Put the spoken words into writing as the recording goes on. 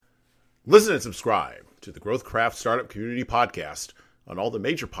Listen and subscribe to the GrowthCraft Startup Community Podcast on all the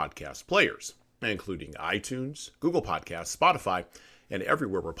major podcast players, including iTunes, Google Podcasts, Spotify, and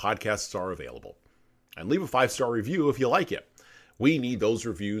everywhere where podcasts are available. And leave a 5-star review if you like it. We need those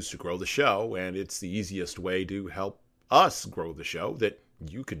reviews to grow the show, and it's the easiest way to help us grow the show that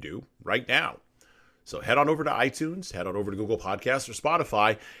you can do right now. So head on over to iTunes, head on over to Google Podcasts or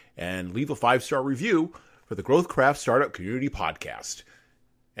Spotify, and leave a 5-star review for the GrowthCraft Startup Community Podcast.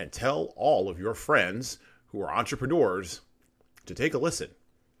 And tell all of your friends who are entrepreneurs to take a listen.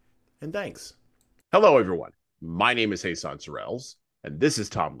 And thanks. Hello, everyone. My name is Hasan Sorrells, and this is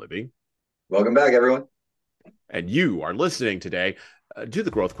Tom Libby. Welcome back, everyone. And you are listening today to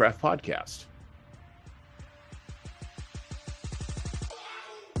the GrowthCraft Podcast.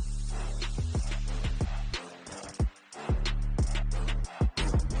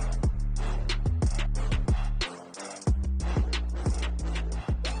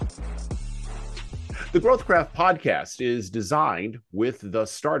 The GrowthCraft podcast is designed with the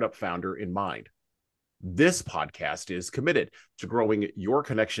startup founder in mind. This podcast is committed to growing your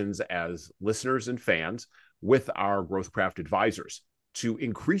connections as listeners and fans with our GrowthCraft advisors, to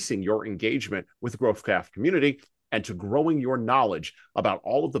increasing your engagement with the GrowthCraft community, and to growing your knowledge about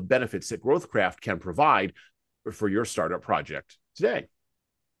all of the benefits that GrowthCraft can provide for your startup project today.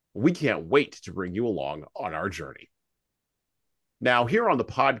 We can't wait to bring you along on our journey. Now, here on the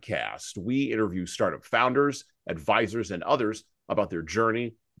podcast, we interview startup founders, advisors, and others about their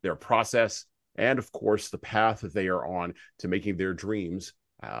journey, their process, and of course, the path that they are on to making their dreams,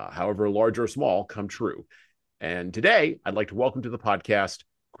 however large or small, come true. And today, I'd like to welcome to the podcast,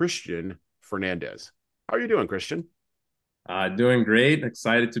 Christian Fernandez. How are you doing, Christian? Doing great.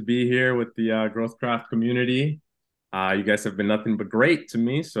 Excited to be here with the GrowthCraft community. You guys have been nothing but great to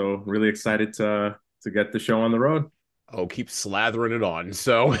me, so really excited to get the show on the road. Oh, keep slathering it on.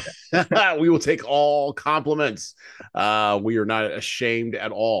 So we will take all compliments. We are not ashamed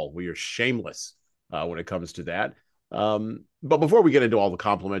at all. We are shameless when it comes to that. But before we get into all the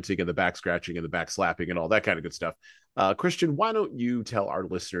complimenting and the back scratching and the back slapping and all that kind of good stuff, Christian, why don't you tell our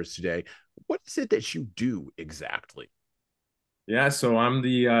listeners today, what is it that you do exactly? Yeah, so I'm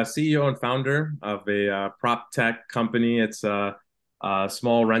the CEO and founder of a prop tech company. It's a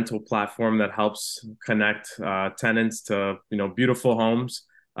small rental platform that helps connect tenants to beautiful homes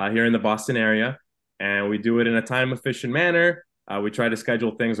here in the Boston area, and we do it in a time efficient manner. We try to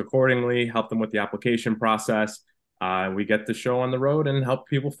schedule things accordingly, help them with the application process. We get the show on the road and help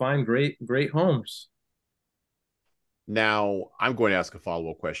people find great homes. Now, I'm going to ask a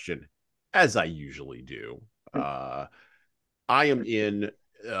follow-up question, as I usually do. I am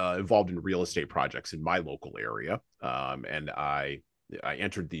involved in real estate projects in my local area, and I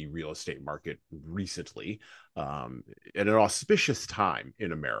entered the real estate market recently at an auspicious time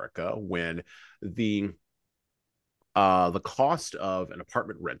in America when the cost of an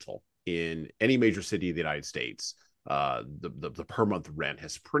apartment rental in any major city of the United States, the per month rent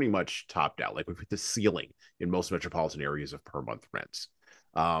has pretty much topped out. Like we've hit the ceiling in most metropolitan areas of per month rents.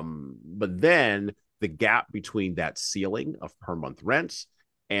 But then the gap between that ceiling of per month rents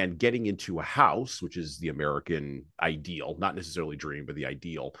and getting into a house, which is the American ideal, not necessarily dream, but the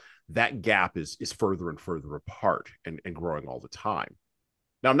ideal, that gap is further and further apart and growing all the time.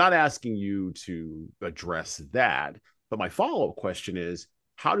 Now, I'm not asking you to address that, but my follow-up question is,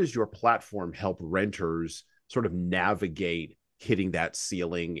 how does your platform help renters sort of navigate hitting that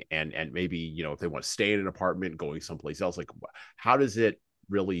ceiling and maybe, if they want to stay in an apartment, going someplace else, like how does it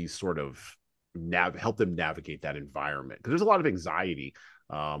really sort of help them navigate that environment? Because there's a lot of anxiety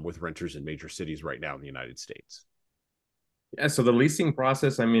with renters in major cities right now in the United States. Yeah, so the leasing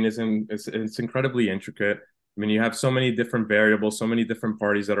process, it's incredibly intricate. You have so many different variables, so many different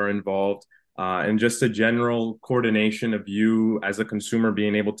parties that are involved, and just a general coordination of you as a consumer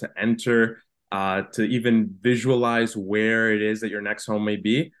being able to enter, to even visualize where it is that your next home may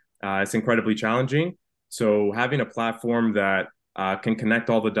be. It's incredibly challenging. So having a platform that can connect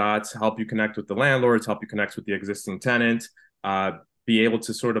all the dots, help you connect with the landlords, help you connect with the existing tenant, be able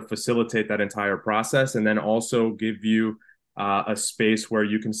to sort of facilitate that entire process, and then also give you a space where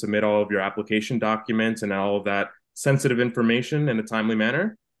you can submit all of your application documents and all of that sensitive information in a timely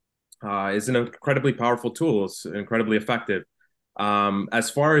manner is an incredibly powerful tool. It's incredibly effective.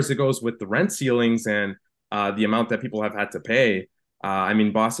 As far as it goes with the rent ceilings and the amount that people have had to pay,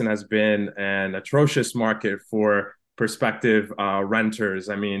 Boston has been an atrocious market for prospective renters.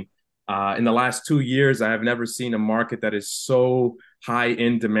 In the last 2 years, I have never seen a market that is so high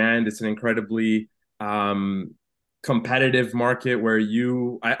in demand. It's an incredibly competitive market where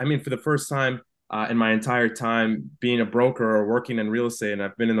for the first time, in my entire time being a broker or working in real estate, and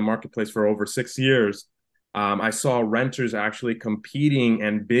I've been in the marketplace for over 6 years. I saw renters actually competing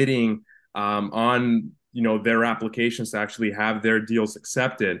and bidding on their applications to actually have their deals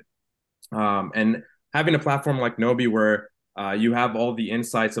accepted. And having a platform like NoBee where you have all the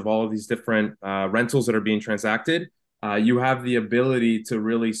insights of all of these different rentals that are being transacted, you have the ability to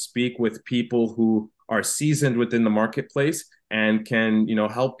really speak with people who are seasoned within the marketplace and can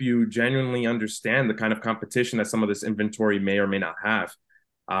help you genuinely understand the kind of competition that some of this inventory may or may not have.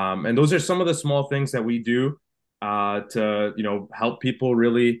 And those are some of the small things that we do to help people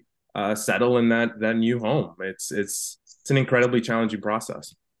really settle in that new home. It's an incredibly challenging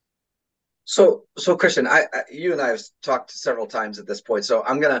process. So Christian, you and I have talked several times at this point. So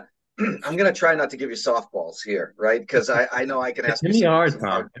I'm gonna try not to give you softballs here, right? Because I know I can ask Give you me hard, some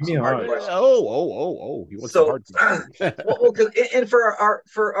Tom. Give me some hard hard. questions. Oh, he wants the So, hard questions. and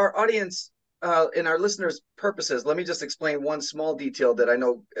for our audience and our listeners' purposes, let me just explain one small detail that I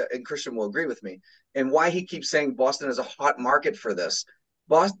know, and Christian will agree with me, and why he keeps saying Boston is a hot market for this.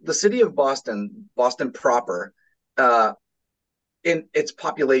 The city of Boston, Boston proper, uh, in its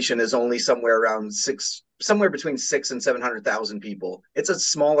population is only somewhere between 6 and 700,000 people. It's a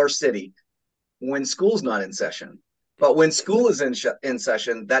smaller city when school's not in session. But when school is in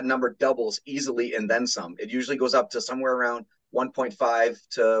session, that number doubles easily and then some. It usually goes up to somewhere around 1.5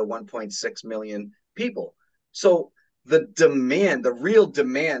 to 1.6 million people. So the real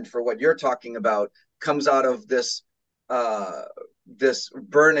demand for what you're talking about comes out of uh, this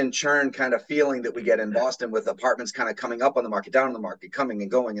burn and churn kind of feeling that we get in Boston with apartments kind of coming up on the market, down on the market, coming and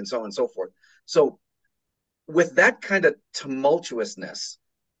going, and so on and so forth. So with that kind of tumultuousness,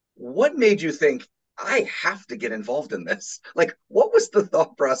 what made you think I have to get involved in this? Like, what was the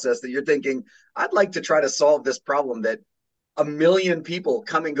thought process that you're thinking, I'd like to try to solve this problem that a million people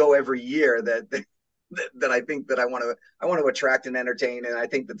come and go every year that I think that I want to attract and entertain, and I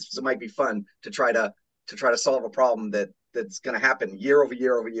think that this might be fun to try to solve a problem that's going to happen year over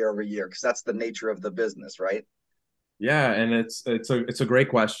year over year over year, because that's the nature of the business, right? Yeah, and it's a great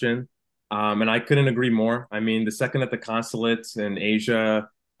question, and I couldn't agree more. I mean, the second that the consulates in Asia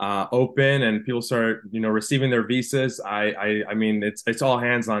open and people start, receiving their visas, I mean, it's all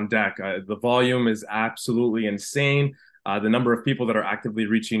hands on deck. The volume is absolutely insane. The number of people that are actively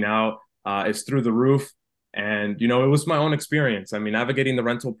reaching out is through the roof. And it was my own experience. I mean, navigating the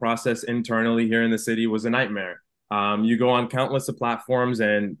rental process internally here in the city was a nightmare. You go on countless of platforms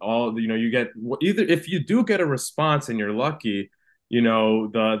and you get either, if you do get a response and you're lucky,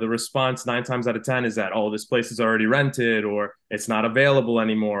 the response 9 times out of 10 is that, oh, this place is already rented, or it's not available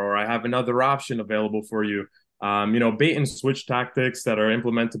anymore, or I have another option available for you. Bait and switch tactics that are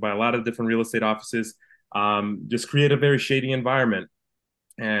implemented by a lot of different real estate offices just create a very shady environment.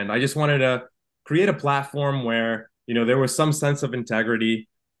 And I just wanted to create a platform where, there was some sense of integrity.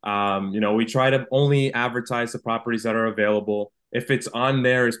 We try to only advertise the properties that are available. If it's on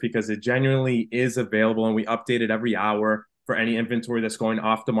there, it's because it genuinely is available, and we update it every hour for any inventory that's going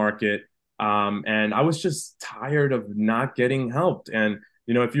off the market. And I was just tired of not getting helped. And,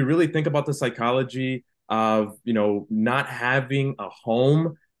 if you really think about the psychology of, not having a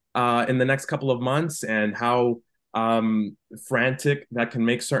home in the next couple of months, and how frantic that can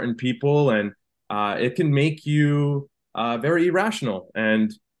make certain people, and it can make you very irrational,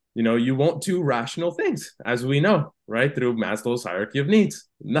 and you won't do rational things, as we know, right, through Maslow's hierarchy of needs.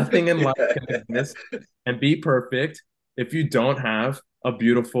 Nothing in life can exist and be perfect if you don't have a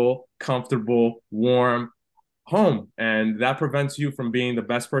beautiful, comfortable, warm home, and that prevents you from being the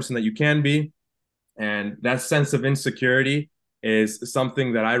best person that you can be. And that sense of insecurity is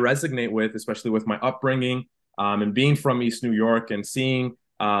something that I resonate with, especially with my upbringing, and being from East New York and seeing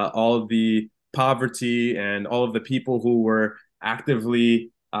all of the poverty and all of the people who were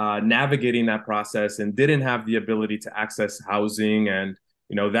actively navigating that process and didn't have the ability to access housing. And,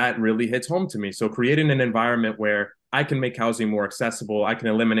 that really hits home to me. So creating an environment where I can make housing more accessible, I can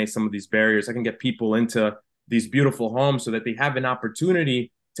eliminate some of these barriers, I can get people into these beautiful homes so that they have an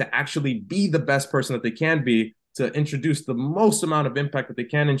opportunity to actually be the best person that they can be, to introduce the most amount of impact that they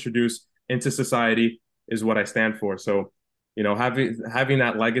can introduce into society, is what I stand for. So, having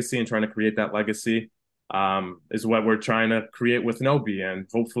that legacy and trying to create that legacy is what we're trying to create with NoBee, and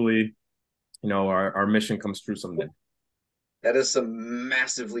hopefully, our mission comes true someday. That is some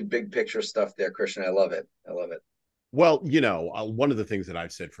massively big picture stuff there, Christian. I love it. I love it. Well, one of the things that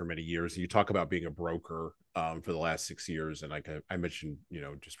I've said for many years, you talk about being a broker for the last 6 years, and I mentioned,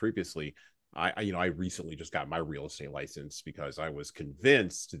 just previously, I recently just got my real estate license because I was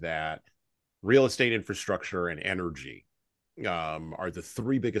convinced that real estate infrastructure and energy are the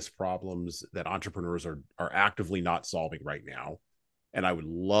three biggest problems that entrepreneurs are actively not solving right now. And I would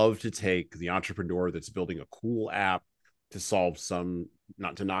love to take the entrepreneur that's building a cool app to solve some,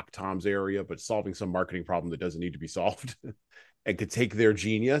 not to knock Tom's area, but solving some marketing problem that doesn't need to be solved, and could take their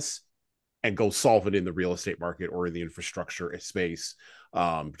genius and go solve it in the real estate market or in the infrastructure space,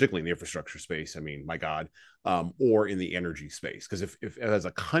 particularly in the infrastructure space. I mean, my God, or in the energy space. Because if as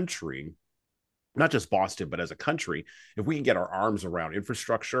a country, not just Boston, but as a country, if we can get our arms around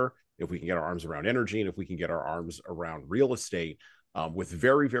infrastructure, if we can get our arms around energy, and if we can get our arms around real estate, with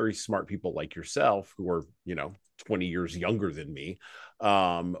very, very smart people like yourself, who are, 20 years younger than me,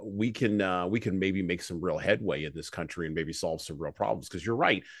 we can maybe make some real headway in this country and maybe solve some real problems. Because you're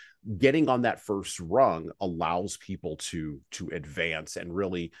right, getting on that first rung allows people to advance and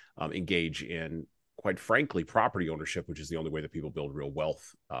really engage in, quite frankly, property ownership, which is the only way that people build real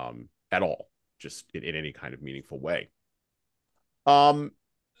wealth at all, just in any kind of meaningful way.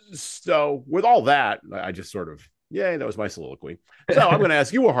 So with all that, I just sort of, yay, that was my soliloquy. So I'm going to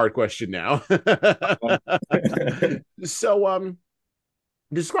ask you a hard question now. So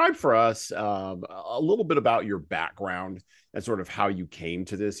describe for us a little bit about your background and sort of how you came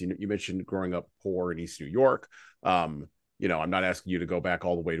to this. You mentioned growing up poor in East New York. I'm not asking you to go back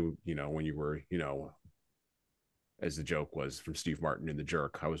all the way to, when you were, as the joke was from Steve Martin in The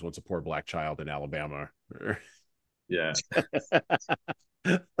Jerk, I was once a poor black child in Alabama. Yeah.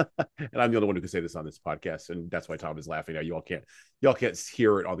 And I'm the only one who can say this on this podcast, and that's why Tom is laughing now. Y'all can't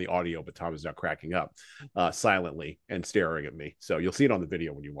hear it on the audio, but Tom is now cracking up silently and staring at me. So you'll see it on the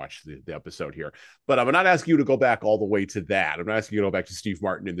video when you watch the episode here. But I'm not asking you to go back all the way to that. I'm not asking you to go back to Steve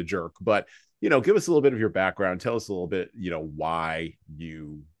Martin in The Jerk, but give us a little bit of your background. Tell us a little bit, why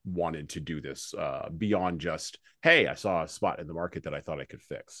you wanted to do this beyond just, hey, I saw a spot in the market that I thought I could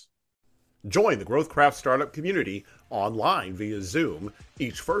fix. Join the GrowthCraft startup community online via Zoom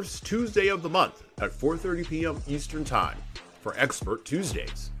each first Tuesday of the month at 4:30 p.m. Eastern Time for Expert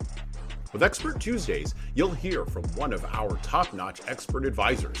Tuesdays. With Expert Tuesdays, you'll hear from one of our top-notch expert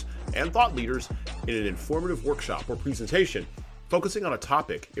advisors and thought leaders in an informative workshop or presentation focusing on a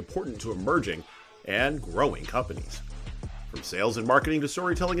topic important to emerging and growing companies. From sales and marketing to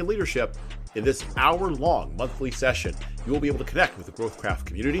storytelling and leadership, in this hour-long monthly session, you will be able to connect with the GrowthCraft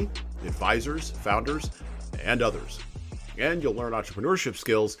community, advisors, founders, and others. And you'll learn entrepreneurship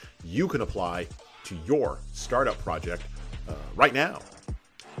skills you can apply to your startup project right now.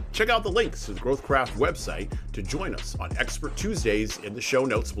 Check out the links to the GrowthCraft website to join us on Expert Tuesdays in the show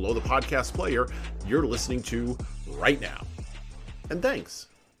notes below the podcast player you're listening to right now. And thanks.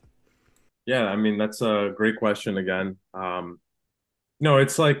 Yeah, I mean, that's a great question again. No,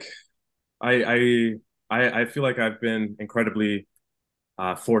 it's like, I feel like I've been incredibly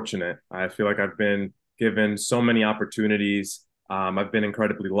fortunate. I feel like I've been given so many opportunities. I've been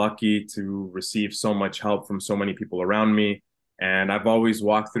incredibly lucky to receive so much help from so many people around me. And I've always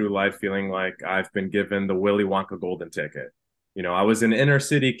walked through life feeling like I've been given the Willy Wonka golden ticket. I was an inner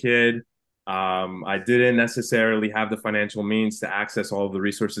city kid. I didn't necessarily have the financial means to access all of the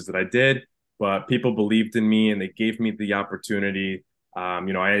resources that I did, but people believed in me and they gave me the opportunity. I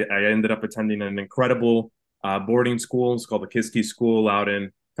ended up attending an incredible boarding school. It's called the Kiski School out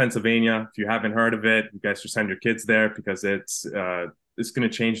in Pennsylvania. If you haven't heard of it, you guys should send your kids there because it's going to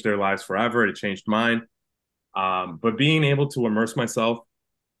change their lives forever. It changed mine. But being able to immerse myself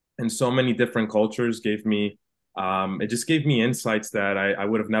in so many different cultures it just gave me insights that I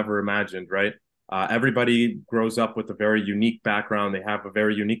would have never imagined, right? Everybody grows up with a very unique background. They have a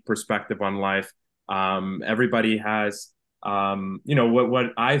very unique perspective on life. Everybody has what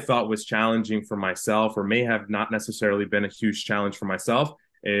I thought was challenging for myself, or may have not necessarily been a huge challenge for myself,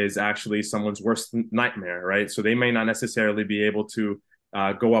 is actually someone's worst nightmare, right? So they may not necessarily be able to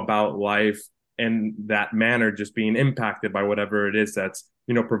go about life in that manner, just being impacted by whatever it is that's,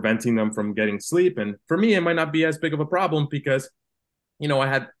 preventing them from getting sleep. And for me, it might not be as big of a problem because, I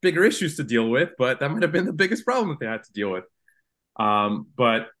had bigger issues to deal with, but that might have been the biggest problem that they had to deal with.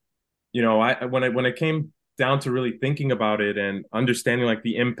 But when it came down to really thinking about it and understanding like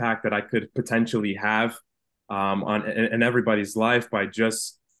the impact that I could potentially have in everybody's life by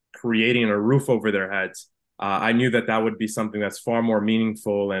just creating a roof over their heads, I knew that would be something that's far more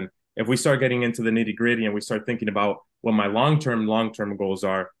meaningful. And if we start getting into the nitty gritty and we start thinking about what my long-term goals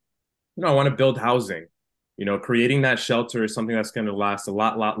are, I want to build housing. Creating that shelter is something that's going to last a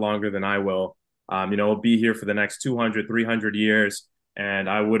lot longer than I will. It'll be here for the next 200, 300 years. And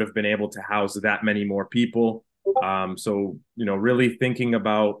I would have been able to house that many more people. So, really thinking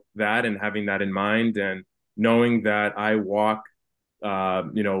about that and having that in mind and knowing that I walk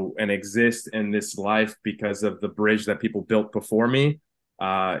and exist in this life because of the bridge that people built before me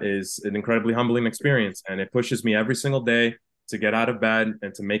is an incredibly humbling experience. And it pushes me every single day to get out of bed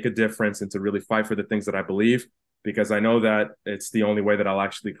and to make a difference and to really fight for the things that I believe, because I know that it's the only way that I'll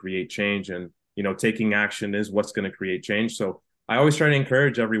actually create change. And, taking action is what's going to create change. So I always try to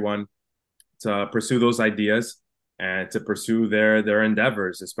encourage everyone to pursue those ideas and to pursue their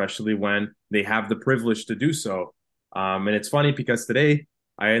endeavors, especially when they have the privilege to do so. And it's funny because today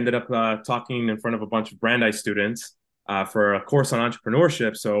I ended up talking in front of a bunch of Brandeis students for a course on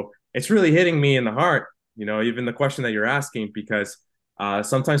entrepreneurship. So it's really hitting me in the heart, even the question that you're asking, because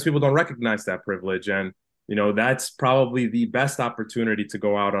sometimes people don't recognize that privilege. And, that's probably the best opportunity to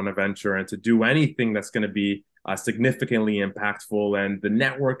go out on a venture and to do anything that's going to be significantly impactful. And the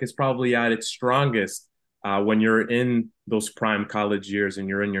network is probably at its strongest when you're in those prime college years and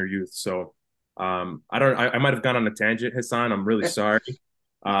you're in your youth. So I might have gone on a tangent, Hassan. I'm really sorry.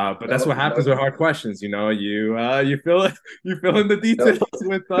 But that's what happens with hard questions. You fill in the details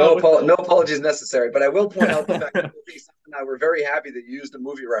with no apologies necessary. But I will point out the fact that and I were very happy that you used a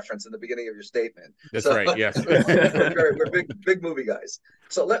movie reference in the beginning of your statement. That's right. Yes, we're big movie guys.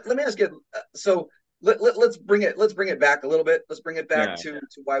 So let me ask you. So let's bring it back a little bit. Let's bring it back to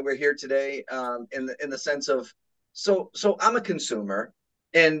why we're here today. In the sense of so I'm a consumer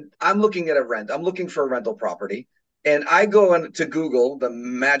and I'm looking at a rent. I'm looking for a rental property. And I go to Google, the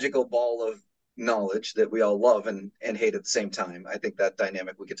magical ball of knowledge that we all love and hate at the same time. I think that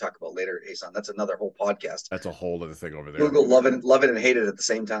dynamic we could talk about later, Hassan. That's another whole podcast. That's a whole other thing over there. Google love it and hate it at the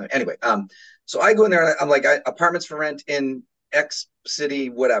same time. Anyway, so I go in there and I'm like, apartments for rent in X city,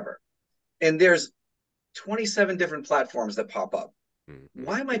 whatever. And there's 27 different platforms that pop up. Mm-hmm.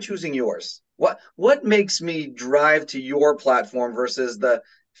 Why am I choosing yours? What makes me drive to your platform versus the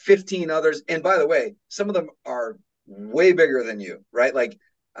 15 others? And by the way, some of them are way bigger than you, right? Like,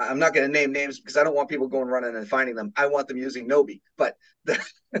 I'm not going to name names because I don't want people going running and finding them. I want them using NoBee. But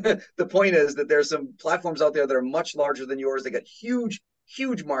the point is that there's some platforms out there that are much larger than yours. They got huge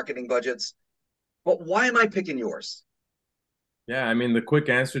marketing budgets. But why am I picking yours? Yeah, I mean, the quick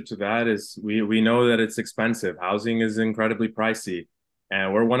answer to that is we know that it's expensive. Housing is incredibly pricey.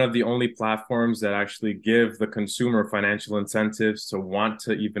 And we're one of the only platforms that actually give the consumer financial incentives to want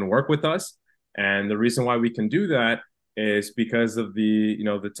to even work with us. And the reason why we can do that is because of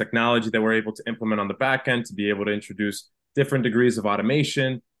the technology that we're able to implement on the back end to be able to introduce different degrees of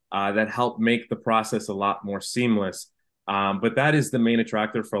automation that help make the process a lot more seamless. But that is the main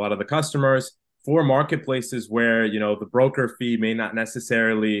attractor for a lot of the customers. For marketplaces where, the broker fee may not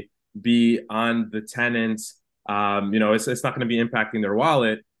necessarily be on the tenants, it's not going to be impacting their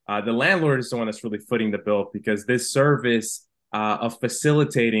wallet. The landlord is the one that's really footing the bill, because this service of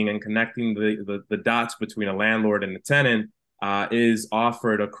facilitating and connecting the dots between a landlord and a tenant is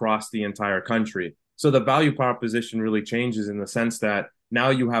offered across the entire country. So the value proposition really changes in the sense that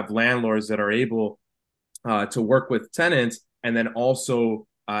now you have landlords that are able to work with tenants and then also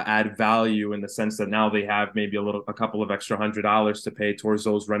add value in the sense that now they have maybe a couple of extra $100 to pay towards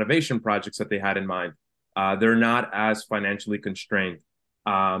those renovation projects that they had in mind. They're not as financially constrained.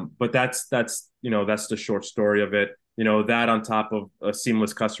 But that's the short story of it. That on top of a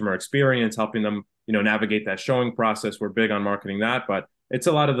seamless customer experience, helping them, navigate that showing process. We're big on marketing that, but it's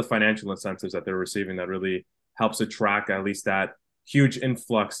a lot of the financial incentives that they're receiving that really helps attract at least that huge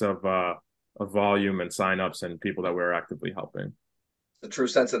influx of volume and signups and people that we're actively helping. The true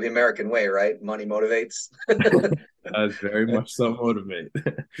sense of the American way, right? Money motivates. Does very much so motivate.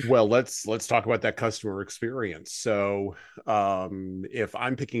 Well, let's talk about that customer experience. So if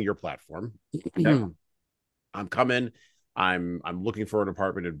I'm picking your platform, I'm coming, I'm looking for an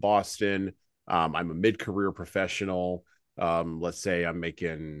apartment in Boston. I'm a mid-career professional. Let's say I'm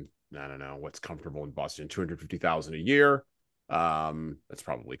making, I don't know, what's comfortable in Boston, $250,000 a year. That's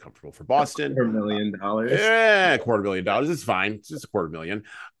probably comfortable for Boston. $250,000. $250,000. It's fine. It's just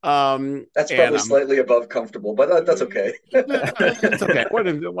 $250,000. That's probably slightly above comfortable, but that's okay. It's okay. I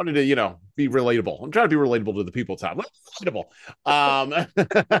wanted to, be relatable. I'm trying to be relatable to the people top. Relatable.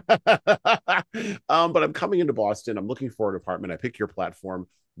 But I'm coming into Boston. I'm looking for an apartment. I pick your platform.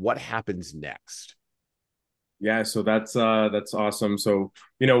 What happens next? Yeah, so that's awesome. So,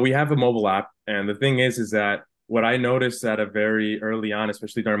 we have a mobile app, and the thing is that what I noticed at a very early on,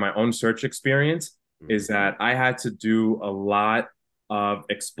 especially during my own search experience, is that I had to do a lot of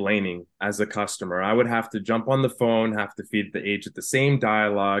explaining as a customer. I would have to jump on the phone, have to feed the agent the same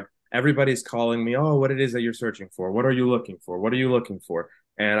dialogue. Everybody's calling me, oh, what it is that you're searching for? What are you looking for? What are you looking for?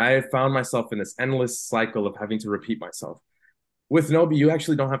 And I found myself in this endless cycle of having to repeat myself. With NoBee, you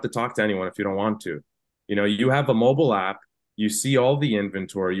actually don't have to talk to anyone if you don't want to. You have a mobile app You see all the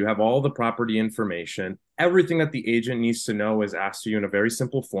inventory, you have all the property information. Everything that the agent needs to know is asked to you in a very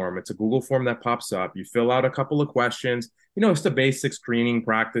simple form. It's a Google form that pops up. You fill out a couple of questions. It's the basic screening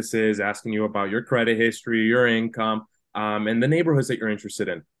practices, asking you about your credit history, your income, and the neighborhoods that you're interested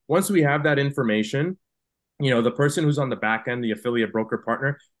in. Once we have that information, the person who's on the back end, the affiliate broker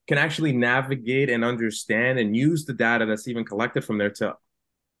partner, can actually navigate and understand and use the data that's even collected from there to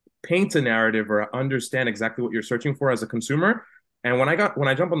paint a narrative or understand exactly what you're searching for as a consumer. And when I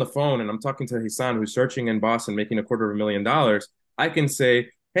jump on the phone and I'm talking to Hassan, who's searching in Boston, making $250,000, I can say,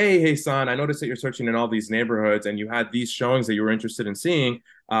 hey, Hassan, I noticed that you're searching in all these neighborhoods and you had these showings that you were interested in seeing.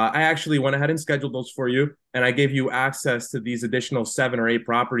 I actually went ahead and scheduled those for you, and I gave you access to these additional 7 or 8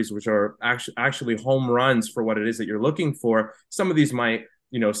 properties, which are actually home runs for what it is that you're looking for. Some of these might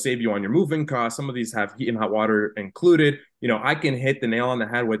save you on your moving costs. Some of these have heat and hot water included. I can hit the nail on the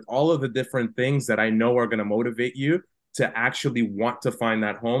head with all of the different things that I know are going to motivate you to actually want to find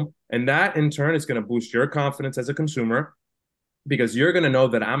that home. And that in turn is going to boost your confidence as a consumer, because you're going to know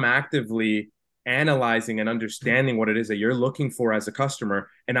that I'm actively analyzing and understanding what it is that you're looking for as a customer.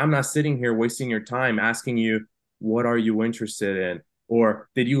 And I'm not sitting here wasting your time asking you, what are you interested in? Or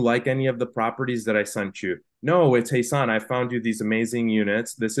did you like any of the properties that I sent you? No, it's, hey, son, I found you these amazing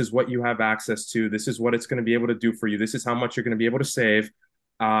units. This is what you have access to. This is what it's going to be able to do for you. This is how much you're going to be able to save.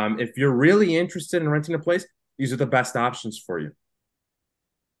 If you're really interested in renting a place, these are the best options for you.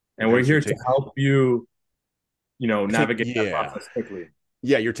 And we're here to help you, navigate that process quickly.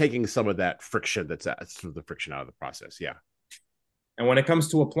 Yeah, you're taking some of that friction that's sort of the friction out of the process. Yeah. And when it comes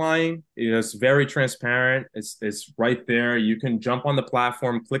to applying, it's very transparent. It's right there. You can jump on the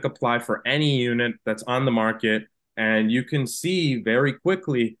platform, click apply for any unit that's on the market, and you can see very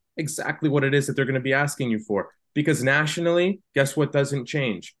quickly exactly what it is that they're going to be asking you for. Because nationally, guess what doesn't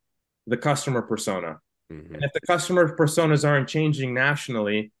change? The customer persona. Mm-hmm. And if the customer personas aren't changing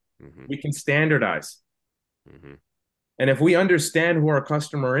nationally, mm-hmm. we can standardize. Mm-hmm. And if we understand who our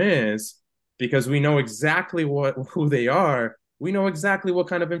customer is, because we know exactly who they are, we know exactly what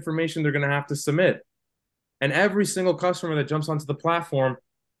kind of information they're going to have to submit. And every single customer that jumps onto the platform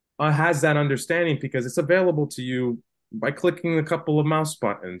has that understanding, because it's available to you by clicking a couple of mouse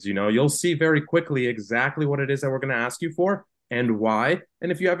buttons. You'll see very quickly exactly what it is that we're going to ask you for and why.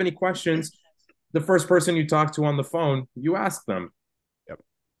 And if you have any questions, the first person you talk to on the phone, you ask them. Yep.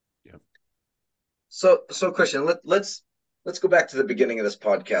 Yep. So Christian, let's go back to the beginning of this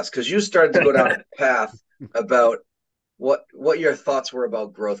podcast, because you started to go down a path about what your thoughts were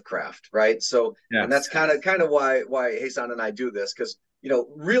about GrowthCraft, right? So, yes. And that's kind of why Hassan and I do this, because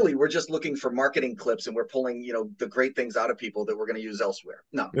really we're just looking for marketing clips, and we're pulling the great things out of people that we're going to use elsewhere.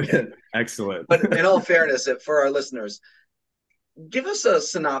 No, excellent. But in all fairness, for our listeners, give us a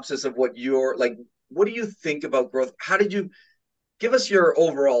synopsis of what what do you think about growth? How did you give us your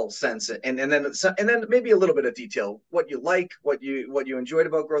overall sense, and then maybe a little bit of detail, what you like, what you enjoyed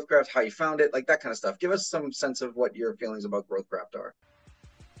about GrowthCraft, how you found it, like that kind of stuff. Give us some sense of what your feelings about GrowthCraft are.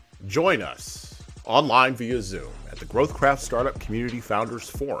 Join us online via Zoom at the GrowthCraft Startup Community Founders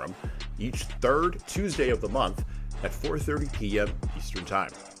Forum each third Tuesday of the month at 4:30 p.m. Eastern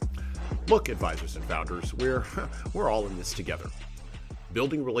Time. Look, advisors and founders, we're all in this together.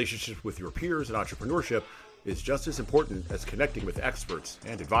 Building relationships with your peers in entrepreneurship is just as important as connecting with experts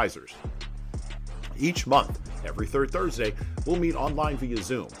and advisors. Each month, every third Thursday, we'll meet online via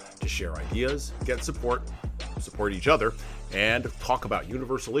Zoom to share ideas, get support each other, and talk about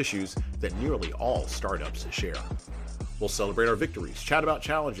universal issues that nearly all startups share. We'll celebrate our victories, chat about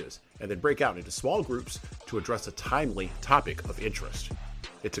challenges, and then break out into small groups to address a timely topic of interest.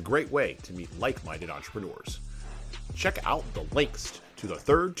 It's a great way to meet like-minded entrepreneurs. Check out the links to the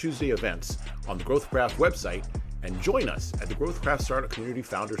third Tuesday events on the GrowthCraft website, and join us at the GrowthCraft Startup Community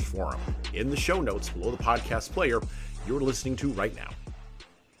Founders Forum in the show notes below the podcast player you're listening to right now.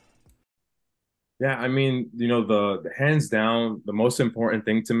 Yeah, I mean, the hands down, the most important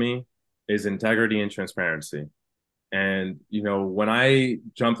thing to me is integrity and transparency. And, when I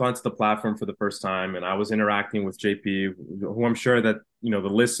jumped onto the platform for the first time and I was interacting with JP, who I'm sure that, the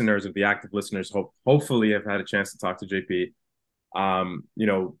listeners, of the active listeners, hopefully have had a chance to talk to JP.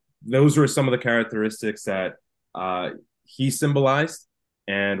 Those were some of the characteristics that he symbolized.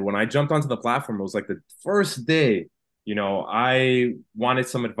 And when I jumped onto the platform, it was like the first day, I wanted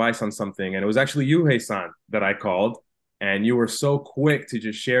some advice on something. And it was actually you, Hassan, that I called. And you were so quick to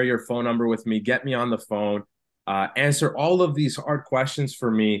just share your phone number with me, get me on the phone, answer all of these hard questions for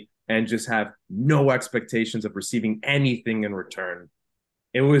me, and just have no expectations of receiving anything in return.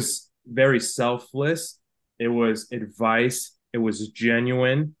 It was very selfless. It was advice. It was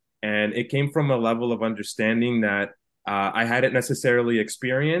genuine. And it came from a level of understanding that I hadn't necessarily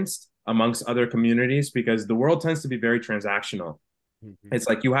experienced amongst other communities, because the world tends to be very transactional. Mm-hmm. It's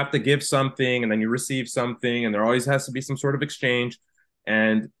like you have to give something and then you receive something, and there always has to be some sort of exchange.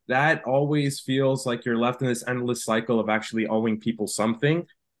 And that always feels like you're left in this endless cycle of actually owing people something.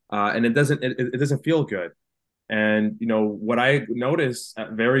 And it doesn't feel good. And what I noticed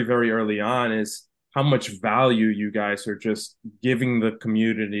very, very early on is how much value you guys are just giving the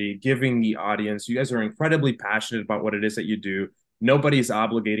community, giving the audience. You guys are incredibly passionate about what it is that you do. Nobody's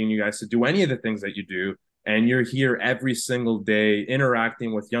obligating you guys to do any of the things that you do. And you're here every single day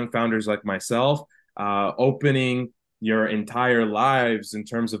interacting with young founders like myself, opening your entire lives in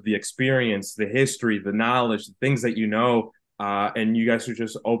terms of the experience, the history, the knowledge, the things that you know. And you guys are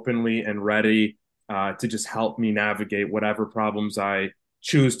just openly and ready to just help me navigate whatever problems I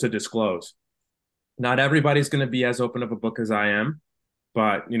choose to disclose. Not everybody's going to be as open of a book as I am,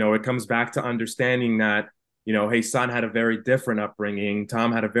 but it comes back to understanding that hey, San had a very different upbringing,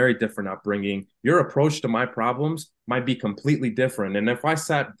 Tom had a very different upbringing. Your approach to my problems might be completely different, and if I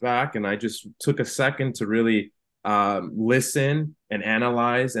sat back and I just took a second to really listen and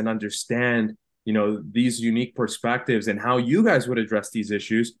analyze and understand these unique perspectives and how you guys would address these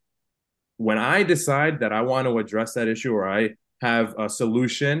issues, when I decide that I want to address that issue or I have a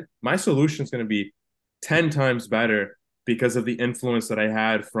solution, my solution is going to be 10 times better because of the influence that I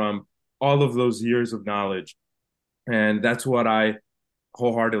had from all of those years of knowledge. And that's what I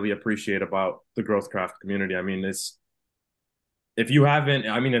wholeheartedly appreciate about the GrowthCraft community. I mean, if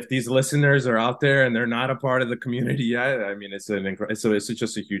these listeners are out there and they're not a part of the community yet, I mean, it's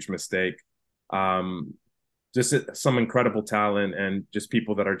just a huge mistake. Just some incredible talent and just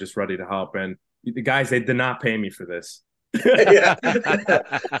people that are just ready to help. And the guys, they did not pay me for this. Yeah.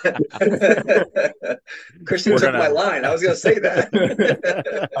 Christian took my line. I was going to say that.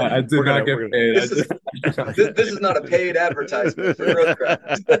 I did not get paid. This is not a paid advertisement for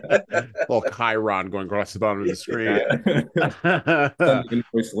GrowthCraft. Little Chiron going across the bottom of the screen. Send the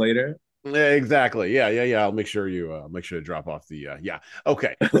invoice later. Exactly. Yeah. I'll make sure to drop off the yeah.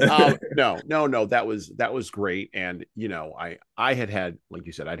 Okay. No. That was great. And I had, like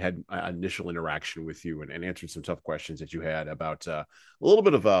you said, I'd had an initial interaction with you and answered some tough questions that you had about a little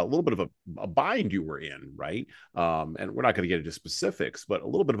bit of a bind you were in, right? And we're not going to get into specifics, but a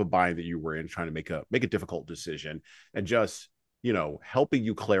little bit of a bind that you were in, trying to make a difficult decision, and just helping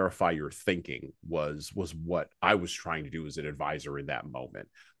you clarify your thinking was what I was trying to do as an advisor in that moment.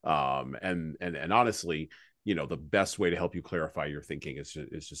 And honestly, the best way to help you clarify your thinking is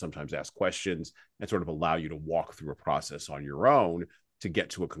to sometimes ask questions and sort of allow you to walk through a process on your own to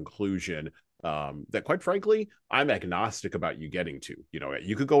get to a conclusion that, quite frankly, I'm agnostic about you getting to.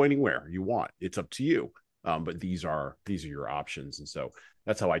 You could go anywhere you want. It's up to you. But these are your options. And so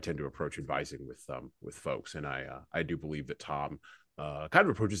that's how I tend to approach advising with folks. And I do believe that Tom kind of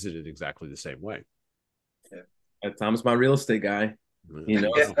approaches it in exactly the same way. Yeah. Tom's my real estate guy. He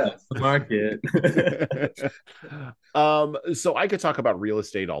knows the market. So I could talk about real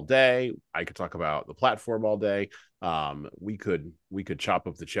estate all day. I could talk about the platform all day. We could chop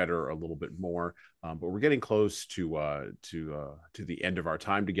up the cheddar a little bit more, but we're getting close to the end of our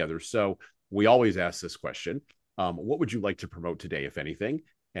time together. So we always ask this question: what would you like to promote today, if anything?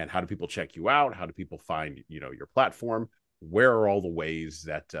 And how do people check you out? How do people find your platform? Where are all the ways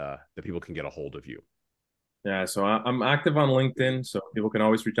that people can get a hold of you? Yeah, so I'm active on LinkedIn, so people can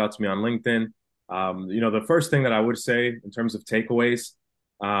always reach out to me on LinkedIn. The first thing that I would say in terms of takeaways,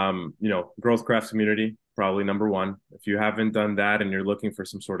 GrowthCraft community, probably number one. If you haven't done that and you're looking for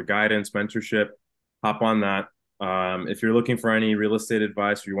some sort of guidance, mentorship, hop on that. If you're looking for any real estate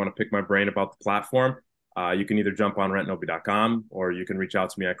advice or you want to pick my brain about the platform, you can either jump on rentnobee.com or you can reach out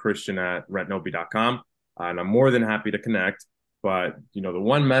to me at christian@rentnobee.com. And I'm more than happy to connect. But, the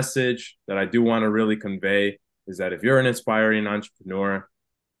one message that I do want to really convey is that if you're an aspiring entrepreneur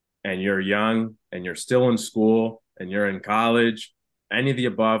and you're young and you're still in school and you're in college, any of the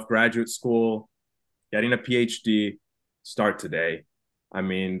above, graduate school, getting a PhD, start today. I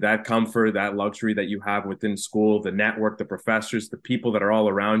mean, that comfort, that luxury that you have within school, the network, the professors, the people that are all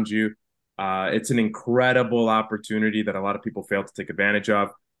around you, it's an incredible opportunity that a lot of people fail to take advantage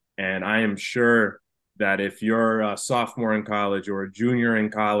of. And I am sure that if you're a sophomore in college or a junior in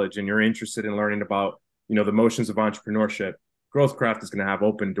college and you're interested in learning about, the motions of entrepreneurship, GrowthCraft is going to have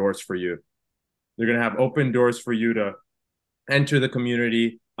open doors for you. They're going to have open doors for you to enter the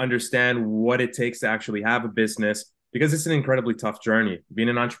community, understand what it takes to actually have a business, because it's an incredibly tough journey. Being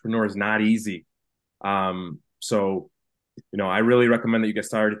an entrepreneur is not easy. So, I really recommend that you get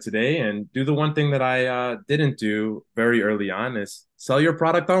started today and do the one thing that I didn't do very early on is sell your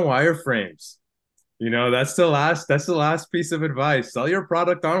product on wireframes. That's the last piece of advice. Sell your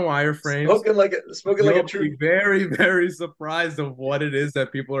product on wireframes. Spoken like a true. You'll be very, very surprised of what it is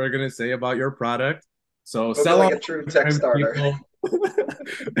that people are going to say about your product. So spoken sell like a true tech starter.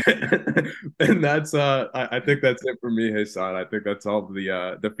 And that's I think that's it for me, Hassan. I think that's all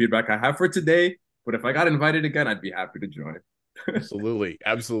the feedback I have for today. But if I got invited again, I'd be happy to join. Absolutely.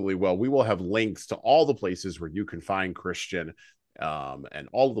 Absolutely. Well, we will have links to all the places where you can find Christian, and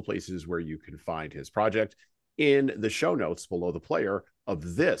all of the places where you can find his project in the show notes below the player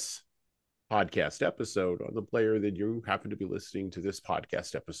of this podcast episode, on the player that you happen to be listening to this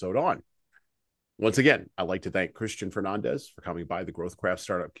podcast episode on. Once again, I'd like to thank Christian Fernandez for coming by the GrowthCraft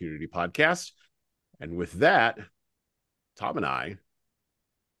Startup Community Podcast. And with that, Tom and I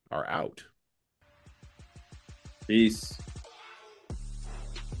are out. Peace.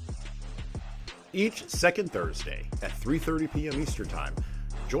 Each second Thursday at 3:30 p.m. Eastern Time,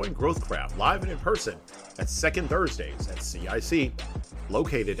 join GrowthCraft live and in person at Second Thursdays at CIC,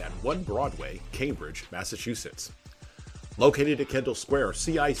 located at 1 Broadway, Cambridge, Massachusetts. Located at Kendall Square,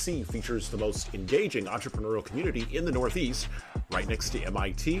 CIC features the most engaging entrepreneurial community in the Northeast, right next to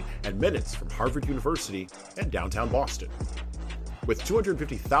MIT and minutes from Harvard University and downtown Boston. With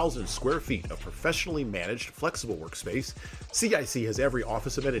 250,000 square feet of professionally managed flexible workspace, CIC has every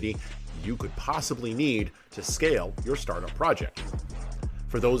office amenity you could possibly need to scale your startup project.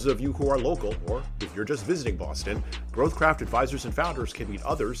 For those of you who are local, or if you're just visiting Boston, GrowthCraft advisors and founders can meet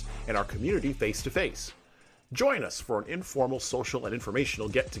others in our community face-to-face. Join us for an informal social and informational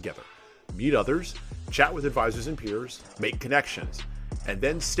get-together. Meet others, chat with advisors and peers, make connections, and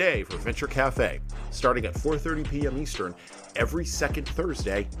then stay for Venture Cafe, starting at 4:30 p.m. Eastern every second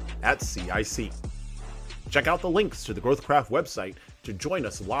Thursday at CIC. Check out the links to the GrowthCraft website to join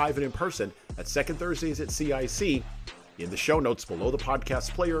us live and in person at Second Thursdays at CIC in the show notes below the podcast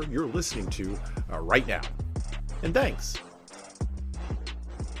player you're listening to right now. And thanks.